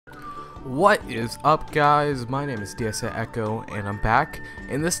What is up, guys? My name is DSA Echo and I'm back,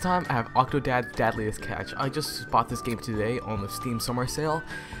 and this time I have Octodad Dadliest Catch. I just bought this game today on the Steam summer sale.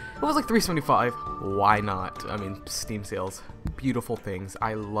 It was like $3.75. Why not? I mean, Steam sales, beautiful things.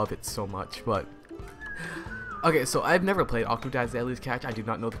 I love it so much. But okay, so I've never played Octodad Dadliest Catch. I do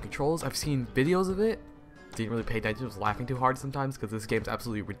not know the controls. I've seen videos of it. Didn't really pay attention. I was laughing too hard sometimes because this game's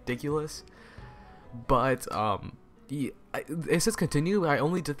absolutely ridiculous. But it says continue. I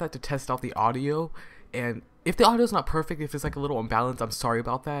only did that to test out the audio, and if the audio is not perfect, if it's like a little imbalanced, I'm sorry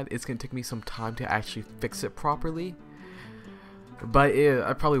about that. It's gonna take me some time to actually fix it properly, but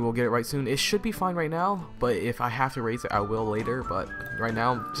I probably will get it right soon. It should be fine right now, but if I have to raise it, I will later. But right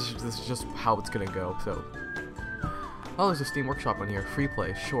now, this is just how it's gonna go. So, oh, there's a Steam Workshop on here, free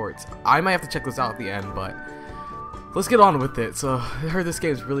play, shorts. I might have to check this out at the end, but let's get on with it. So, I heard this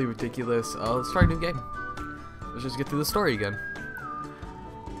game is really ridiculous. Let's start a new game. Let's just get through the story again.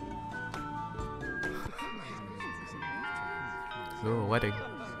 Oh, a wedding.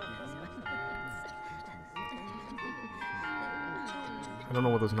 I don't know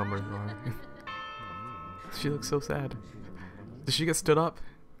what those numbers are. She looks so sad. Did she get stood up?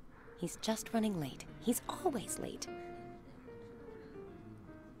 He's just running late. He's always late.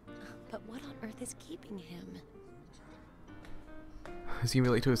 But what on earth is keeping him? Is he gonna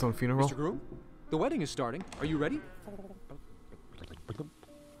be late to his own funeral? Mr. Groom, the wedding is starting. Are you ready?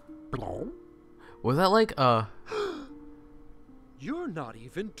 Was that like You're not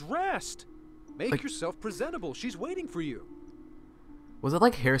even dressed. Make yourself presentable. She's waiting for you. was it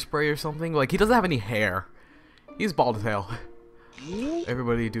like hairspray or something? Like, he doesn't have any hair. He's bald as hell.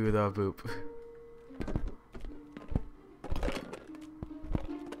 Everybody do the boop.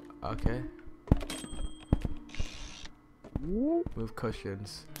 Okay. Move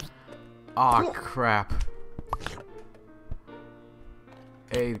cushions. Aw, crap.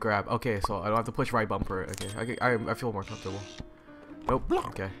 A grab. Okay, so I don't have to push right bumper. Okay, I feel more comfortable. Nope.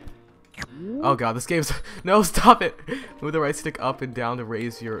 Okay. Oh god, this game's no, stop it. Move the right stick up and down to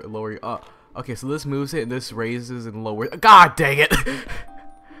raise your lower. Okay, so this moves it and this raises and lowers. God dang it.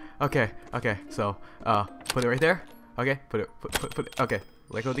 Okay. So put it right there. Okay, put it. Okay,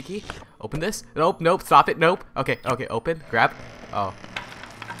 let go of the key. Open this. Nope. Stop it. Nope. Okay. Open. Grab.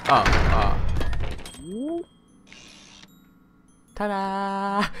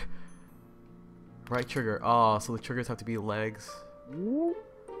 Ta-da! Right trigger. Oh, so the triggers have to be legs.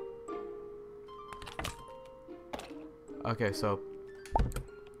 Okay, so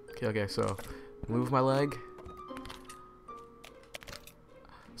move my leg.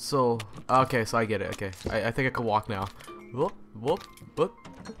 So so I get it. Okay, I think I can walk now. Whoop.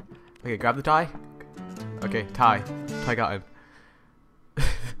 Okay, grab the tie. Okay, tie gotten.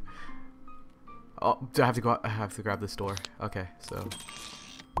 Oh, do I have to go? I have to grab this door. Okay, so.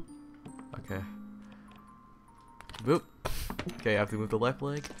 Okay. Boop. Okay, I have to move the left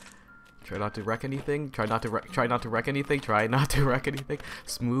leg. Try not to wreck anything. Try not to wreck anything.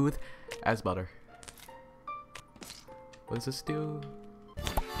 Smooth as butter. What does this do?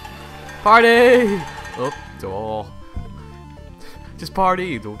 Party! Oh. Just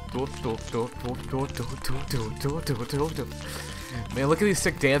party. Man, look at these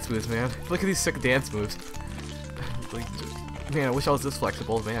sick dance moves, man. Look at these sick dance moves. Like, man, I wish I was this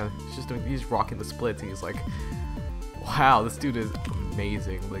flexible, man. He's rocking the splits. He's like, wow, this dude is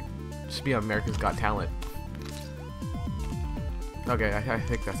amazing. Like, should be on America's Got Talent. Okay, I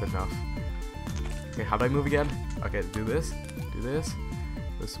think that's enough. Okay, how do I move again? Okay, do this. This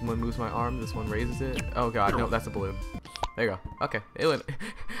one moves my arm. This one raises it. Oh god, no, that's a balloon. There you go. Okay, it went.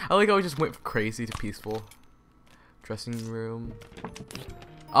 I like how we just went from crazy to peaceful. Dressing room.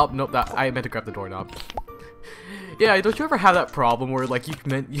 Oh nope, I meant to grab the doorknob. Yeah, don't you ever have that problem where like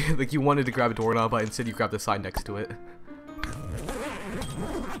you wanted to grab a doorknob, but instead you grabbed the sign next to it?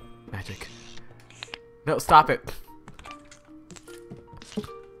 Magic. No, stop it.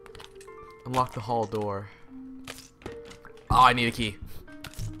 Unlock the hall door. Oh, I need a key.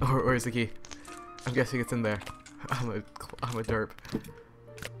 Where's the key? I'm guessing it's in there. I'm a derp.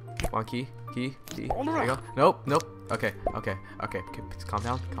 Come on, key. There you go. Nope. Okay. Please calm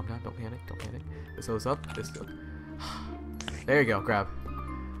down. Don't panic. This goes up. This goes. There you go. Grab.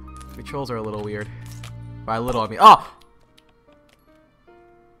 Controls are a little weird. By a little, I mean. Oh!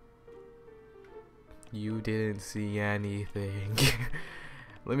 You didn't see anything.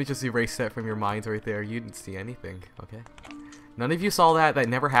 Let me just erase that from your minds right there. You didn't see anything. Okay. None of you saw that. That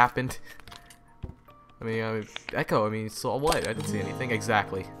never happened. I mean, Echo. I mean, saw what? I didn't see anything.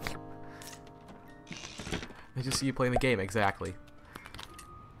 Exactly. I just see you playing the game, exactly.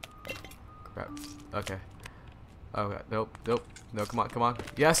 Crap. Okay. Okay, nope, nope, no, come on, come on.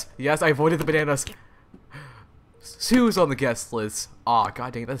 Yes, yes, I avoided the bananas. Sue's on the guest list. Aw,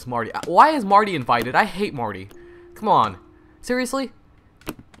 god dang, that's Marty. Why is Marty invited? I hate Marty. Come on. Seriously?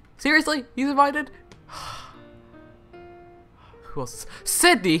 Seriously? He's invited? Who else?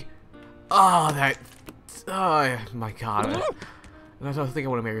 Sydney! Oh, that... Oh, my god. I don't think I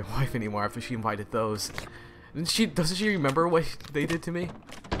want to marry a wife anymore after she invited those. Doesn't she remember what they did to me?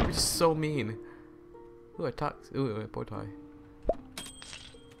 They're just so mean. Ooh, a tux. Ooh, a bow tie.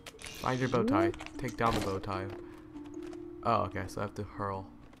 Find your bow tie. Take down the bow tie. Oh, okay, so I have to hurl.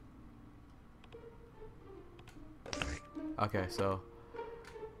 Okay, so...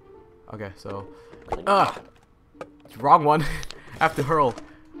 Wrong one. I have to hurl.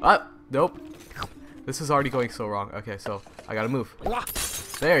 Nope. This is already going so wrong. Okay, so I gotta move.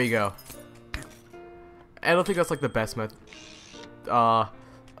 There you go. I don't think that's like the best method. I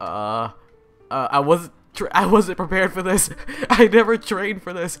wasn't prepared for this. I never trained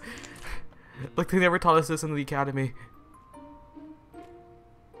for this. Like they never taught us this in the academy.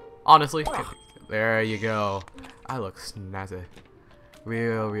 Honestly, there you go. I look snazzy,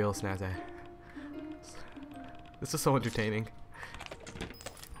 real snazzy. This is so entertaining.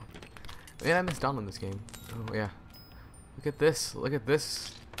 Man, I missed out on this game. Oh yeah. Look at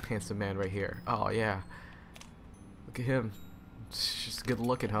this handsome man right here. Oh yeah. Look at him. Just good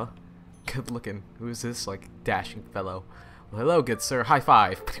looking, huh? Good looking. Who's this like dashing fellow? Well, hello, good sir. High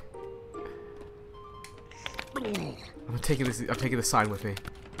five. I'm taking this sign with me.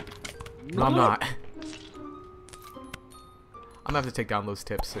 No, I'm not. I'm gonna have to take down those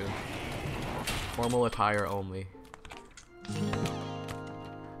tips soon. Formal attire only.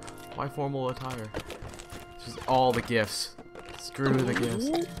 Why formal attire? Just all the gifts. Screw the gifts.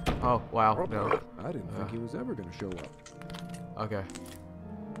 Oh, wow, no. I didn't think he was ever gonna show up. Okay.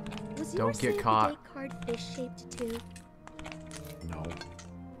 Was Don't get caught. Card fish shaped too? No.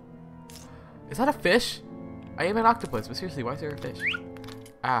 Is that a fish? I am an octopus, but seriously, why is there a fish?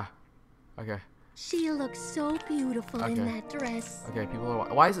 Ah. Okay. She looks so beautiful in Okay. that dress. Okay, people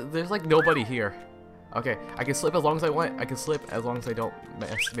are... Why is it... There's like nobody here. Okay, I can slip as long as I want. I can slip as long as I don't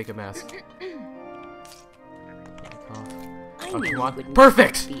make a mess. Oh, come on.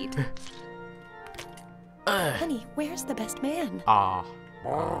 Perfect! Honey, where's the best man? Ah.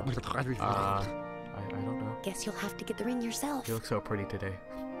 I don't know. Guess you'll have to get the ring yourself. You look so pretty today.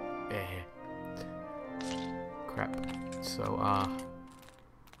 Crap. So,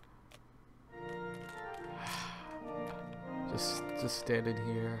 just stand in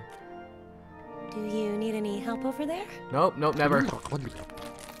here. Do you need any help over there? Nope, nope, never.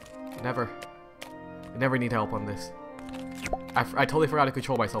 Never. I never need help on this. I totally forgot to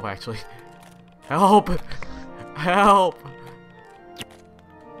control myself, actually. Help! Help!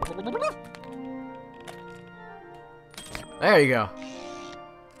 There you go.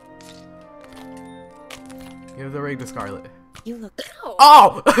 Give the ring to Scarlet. You look...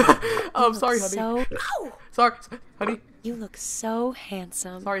 Oh! Oh, I'm sorry, honey. So... Sorry, honey. You look so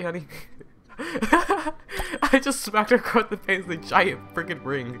handsome. Sorry, honey. I just smacked her across the face with a giant freaking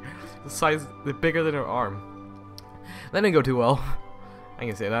ring. The bigger than her arm. That didn't go too well. I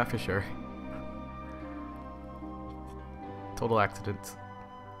can say that for sure. Total accident.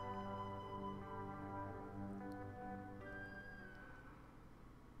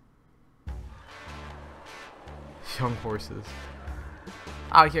 Young horses.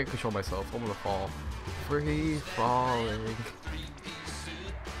 I can't control myself. I'm gonna fall. Free falling.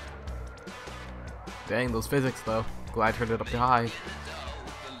 Dang, those physics though. Glad I turned it up to high.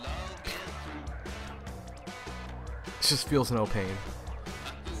 It just feels no pain.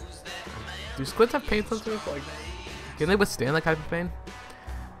 Do squids have pain sensors? Like, can they withstand that type of pain?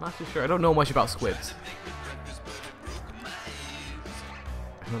 I'm not too sure. I don't know much about squids.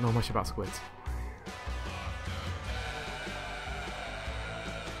 I don't know much about squids.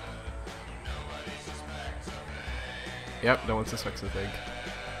 Yep, no one suspects a thing.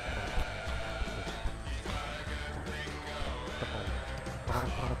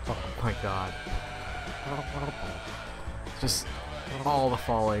 Oh my god. Just all the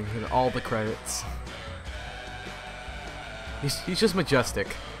falling and all the credits. He's just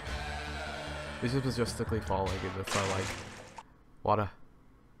majestic. He's just majestically falling, and that's all like water.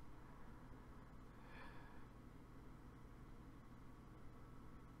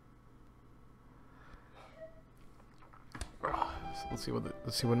 Let's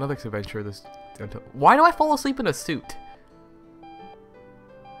see what another adventure this. Why do I fall asleep in a suit?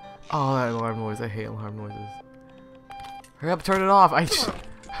 Oh, that alarm noise! I hate alarm noises. Hurry up, turn it off! I just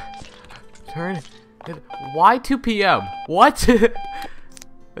turn it. Why 2 p.m.? What?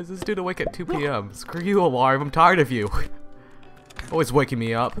 Why is this dude awake at 2 p.m.? Screw you, alarm. I'm tired of you. Always waking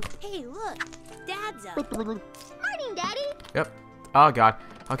me up. Hey, look! Dad's up! Morning, Daddy. Yep. Oh god.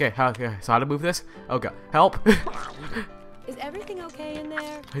 Okay, okay. So how to move this? Oh god. Help! Is everything okay in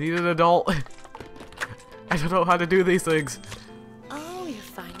there? I need an adult. I don't know how to do these things. Oh, you're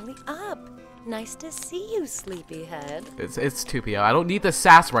finally up. Nice to see you, sleepyhead. It's 2 p.m. I don't need the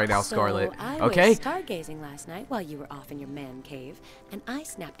sass right now, Scarlet. I Okay? was stargazing last night while you were off in your man cave, and I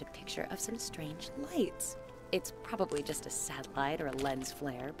snapped a picture of some strange lights. It's probably just a satellite or a lens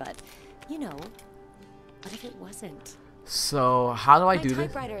flare, but, you know, what if it wasn't? So, how do I do My this?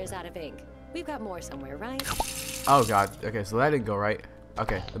 typewriter is out of ink. We've got more somewhere, right? Oh god. Okay, so that didn't go right.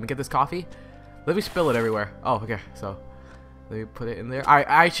 Okay, let me get this coffee. Let me spill it everywhere. Oh, okay. So, let me put it in there.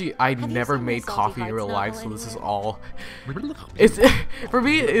 I Have you never seen my made Salty coffee in Hearts real life, so novel this is anywhere? all. It's for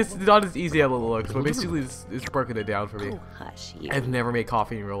me. It's not as easy as it looks, but basically, it's broken it down for me. Oh, hush you. I've never made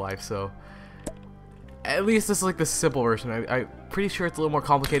coffee in real life, so at least this is like the simple version. I'm pretty sure it's a little more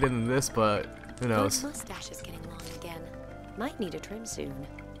complicated than this, but who Your knows? mustache is getting long again. Might need a trim soon.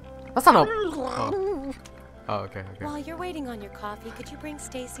 That's not a. Oh, oh okay, okay, While you're waiting on your coffee, could you bring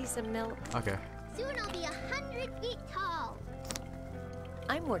Stacy some milk? okay. Soon I'll be 100 feet tall.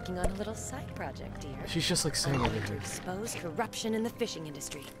 I'm working on a little side project, dear. She's just like saying I'm going to everything. expose corruption in the fishing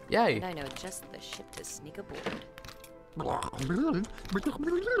industry. Yay! And I know just the ship to sneak aboard.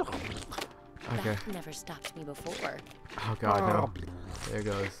 Okay. That never stopped me before. Oh god, no. There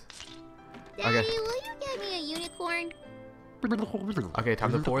goes. Daddy, Okay. will you get me a unicorn? Okay,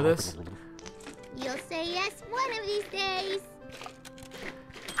 time to pour this. You'll say yes one of these days.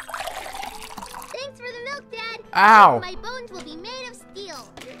 Thanks for the milk, Dad. Ow! My bones will be made of steel.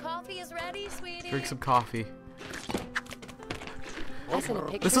 Your coffee is ready, sweetie. Drink some coffee. I sent a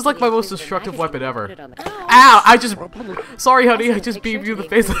picture This is to like the my most Octodad destructive magazine weapon and ever. put it on the- Ow! Ow! I just. Sorry, honey. I sent a just picture beamed to you in the the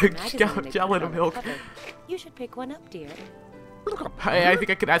face Octodad with magazine and a put it gallon on of the milk. cover. You should pick one up, dear. I think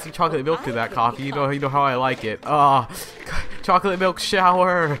I could add some chocolate milk to that coffee. You know how I like it. Ah, chocolate milk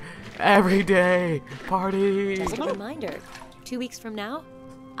shower every day. Party. Just a reminder, 2 weeks from now,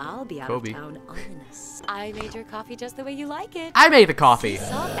 I'll be out Kobe. of town on this. I made your coffee just the way you like it. I made the coffee.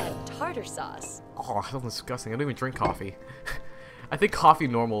 Salt and tartar sauce. Oh, that sounds disgusting. I don't even drink coffee. I think coffee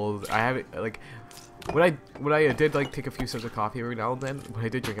normal. I haven't like when I did like take a few sips of coffee every now and then. When I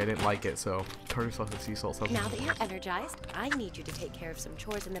did drink, I didn't like it. So tartar sauce and sea salt. Something. Now that you're energized, I need you to take care of some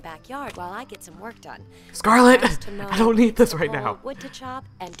chores in the backyard while I get some work done. Scarlet, Grass to mow, I don't need this right pull, now. Wood to chop,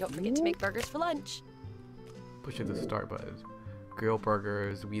 and don't forget to make burgers for lunch. Pushing the start button. Grill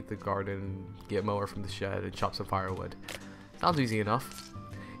burgers, weed the garden, get mower from the shed, and chop some firewood. Sounds easy enough.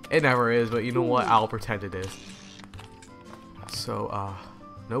 It never is, but you know what? I'll pretend it is. So,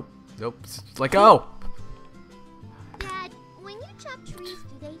 nope, let go! Dad, when you chop trees,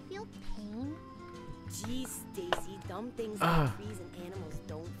 do they feel pain? Geez, Stacy, dumb things like trees and animals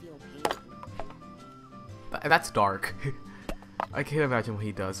don't feel pain. That's dark. I can't imagine what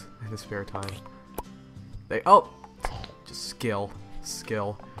he does in his spare time. Just skill.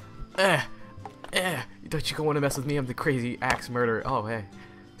 Don't you go want to mess with me? I'm the crazy axe murderer. Oh, hey.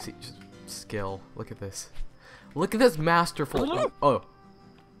 See, just skill. Look at this. Look at this masterful. Oh.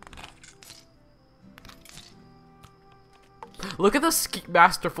 Look at this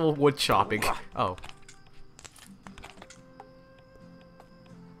masterful wood chopping. Oh.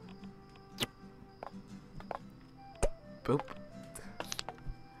 Boop.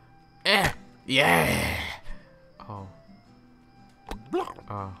 Yeah. Oh.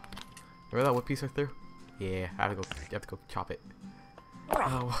 Remember that wood piece I threw? Yeah, I have to go chop it.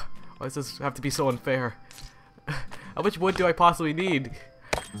 Oh, why does this have to be so unfair? How much wood do I possibly need?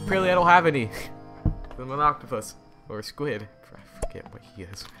 Apparently I don't have any. I'm an octopus. Or a squid. I forget what he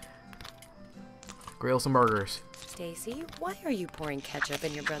is. Grill some burgers. Stacy, why are you pouring ketchup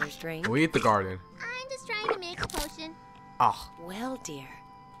in your brother's drink? We eat the garden. I'm just trying to make a potion. Oh. Well, dear,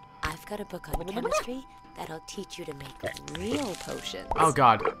 I've got a book on chemistry that'll teach you to make real potions. Oh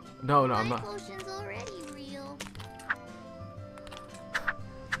god. No, I'm My not. potion's already real.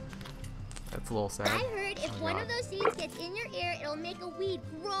 That's a little sad. I heard if Oh, one God. of those seeds gets in your ear, it'll make a weed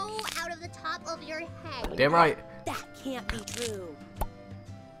grow out of the top of your head. Damn right. That can't be true.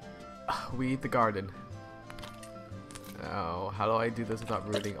 We eat the garden. Oh, how do I do this without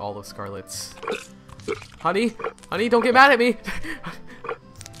ruining all the Scarlets? Honey, don't get mad at me.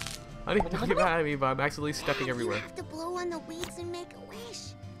 Honey, don't get mad at me, but I'm actually stepping everywhere. You have to blow on the weeds and make a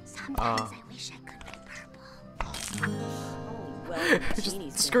wish. Sometimes I wish I could be purple. Well, Just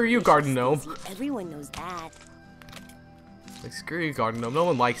Jeannie's screw been you, vicious, garden gnome. Stacy. Everyone knows that. Like, screw you, garden gnome. No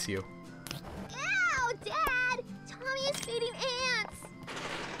one likes you. Ow, Dad! Tommy is feeding ants.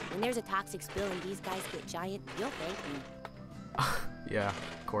 When there's a toxic spill and these guys get giant, you'll thank me. Yeah,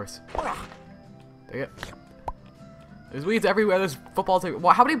 of course. Dang it. There's weeds everywhere. There's footballs.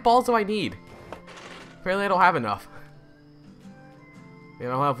 Well, how many balls do I need? Apparently, I don't have enough. I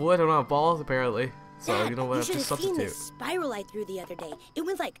don't have wood. I don't have balls. Apparently, so Dad, you know what? You should Just have seen substitute. this spiral I threw the other day. It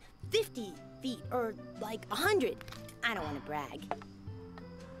went like 50 feet or like 100. I don't want to brag.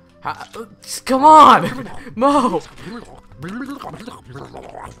 Come on, Mo.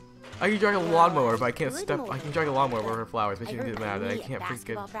 I can drag a lawnmower, but I can't step. I can drag a lawnmower over her flowers, but she can do that. I can't freaking.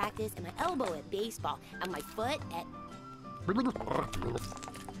 Basketball practice and my elbow at baseball and my foot at.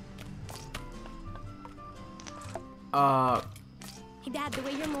 Hey Dad, the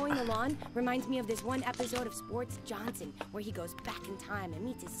way you're mowing the lawn reminds me of this one episode of Sports Johnson where he goes back in time and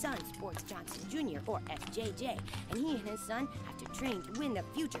meets his son, Sports Johnson Jr. or SJJ, and he and his son have to train to win the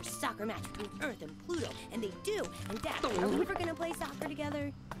future soccer match between Earth and Pluto, and they do. And Dad, are we ever gonna play soccer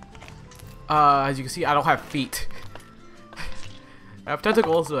together? As you can see, I don't have feet. I have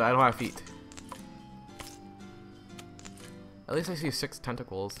tentacles, but I don't have feet. At least I see 6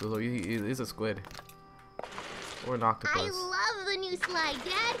 tentacles, so he is a squid. Or an octopus. I love the new slide,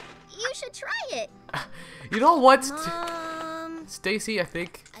 Dad. You should try it. You know what? Mom, Stacy, I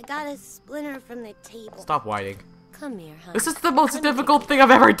think. I got a splinter from the table. Stop whining. Come here, honey. This is the most difficult thing I've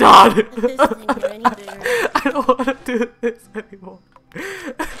ever done. If this thing were any bigger. I don't want to do this anymore.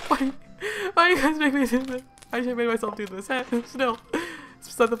 Why do you guys make me do this? I should have made myself do this. Still, it's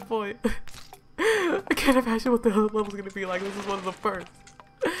beside the point. I can't imagine what the level's gonna be like. This is one of the first.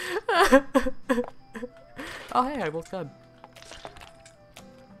 Oh hey, I'm almost done.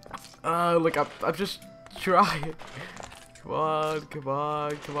 Look, I'm just trying. Come on, come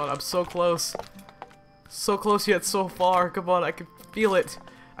on, come on. I'm so close. So close yet so far. Come on, I can feel it.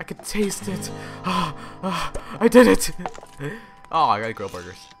 I can taste it. I did it. Oh, I gotta grill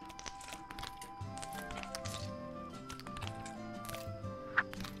burgers.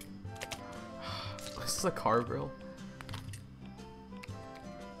 This is a car grill.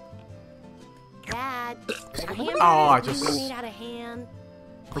 Dad, Oh, I just. made out of ham.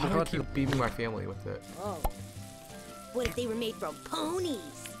 Why do I keep beaming my family with it? Oh. What if they were made from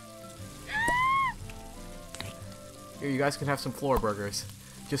ponies? Here, you guys can have some floor burgers.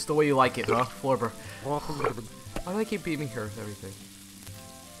 Just the way you like it, huh? Floor burger. Why do I keep beaming her with everything?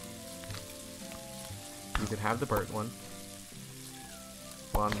 You can have the burnt one.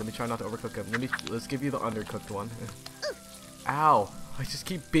 Hold on, let me try not to overcook them. Let's give you the undercooked one. Ow! I just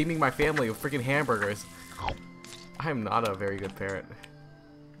keep beaming my family with freaking hamburgers. I am not a very good parent.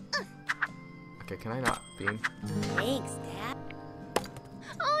 Okay, can I not beam? Thanks, Dad.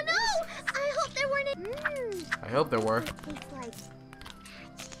 Oh no! I hope there weren't any. I hope there were. Tastes like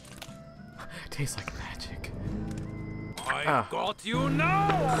Tastes like magic. I got you now!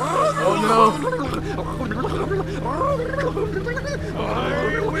 Oh I will hold you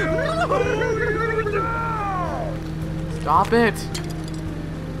down! no! Stop it!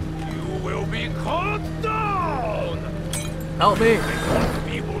 You will be cut down! Help me!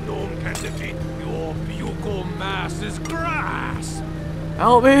 Feeble gnome can defeat your buccal mass is grass!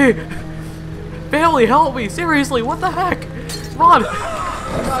 Help me! Family, help me! Seriously, what the heck? Come on!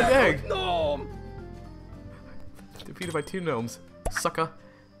 God dang! Gnome! Defeated by 2 gnomes. Sucker.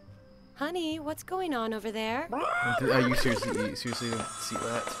 Honey, what's going on over there? You seriously didn't see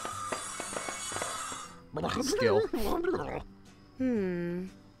that? Skill.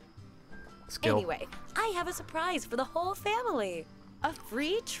 Skill. Anyway, I have a surprise for the whole family. A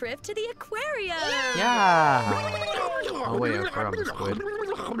free trip to the aquarium. Yeah! Oh wait, I forgot I'm a squid.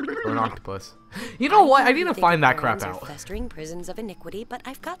 Or an octopus. You know what? I need to find that crap out. Festering prisons of iniquity, but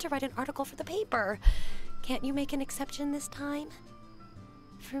I've got to write an article for the paper. Can't you make an exception this time?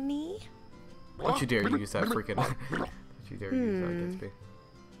 For me? Don't you dare use that freaking... Don't you dare use that against me.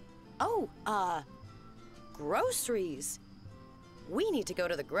 Oh, groceries. We need to go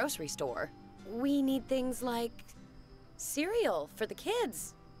to the grocery store. We need things like cereal for the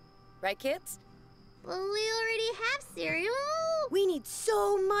kids. Right, kids? Well, we already have cereal. We need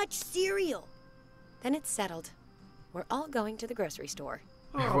so much cereal. Then it's settled. We're all going to the grocery store.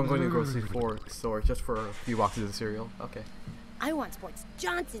 Everyone going to the grocery store just for a few boxes of cereal. Okay. I want Sports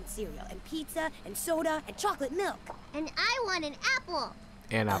Johnson cereal and pizza and soda and chocolate milk. And I want an apple.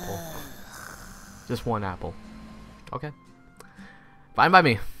 An apple. Just 1 apple. Okay. Fine by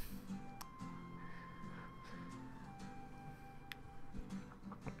me.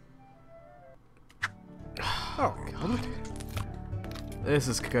 Oh god. This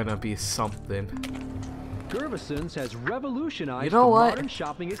is gonna be something. Gervison's has revolutionized You know the what? modern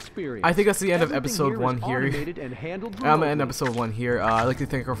shopping experience. I think that's the end of Everything episode here 1 is here. automated and handled I'm gonna end remotely. episode 1 here. I'd like to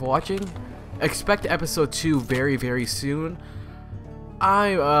thank you for watching. Expect episode 2 very, very soon.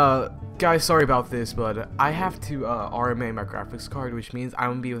 Guys, sorry about this, but I have to RMA my graphics card, which means I'm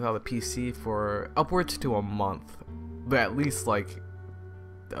gonna be without a PC for upwards to a month. But at least like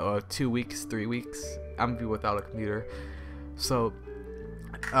 2 weeks, 3 weeks, I'm gonna be without a computer. So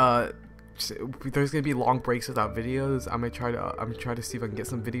there's gonna be long breaks without videos. I'm gonna try to see if I can get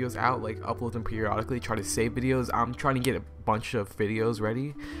some videos out, like upload them periodically, try to save videos. I'm trying to get a bunch of videos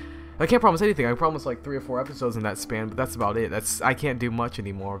ready. I can't promise anything. I promised like 3 or 4 episodes in that span, but that's about it. I can't do much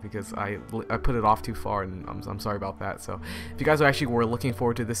anymore because I put it off too far, and I'm sorry about that. So if you guys were looking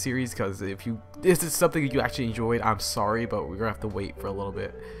forward to this series, because if this is something you actually enjoyed, I'm sorry, but we're gonna have to wait for a little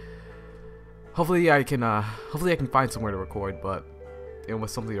bit. Hopefully I can find somewhere to record, and with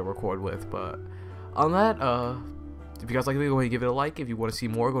something to record with. But on that, if you guys like the video, go ahead and give it a like. If you want to see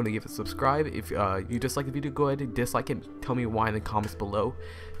more, go ahead and give it a subscribe. If you dislike the video, go ahead and dislike it and tell me why in the comments below.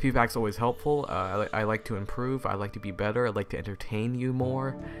 Feedback's always helpful. I like to improve. I like to be better. I like to entertain you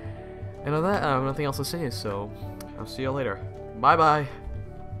more. And on that, nothing else to say, so I'll see you later. Bye bye.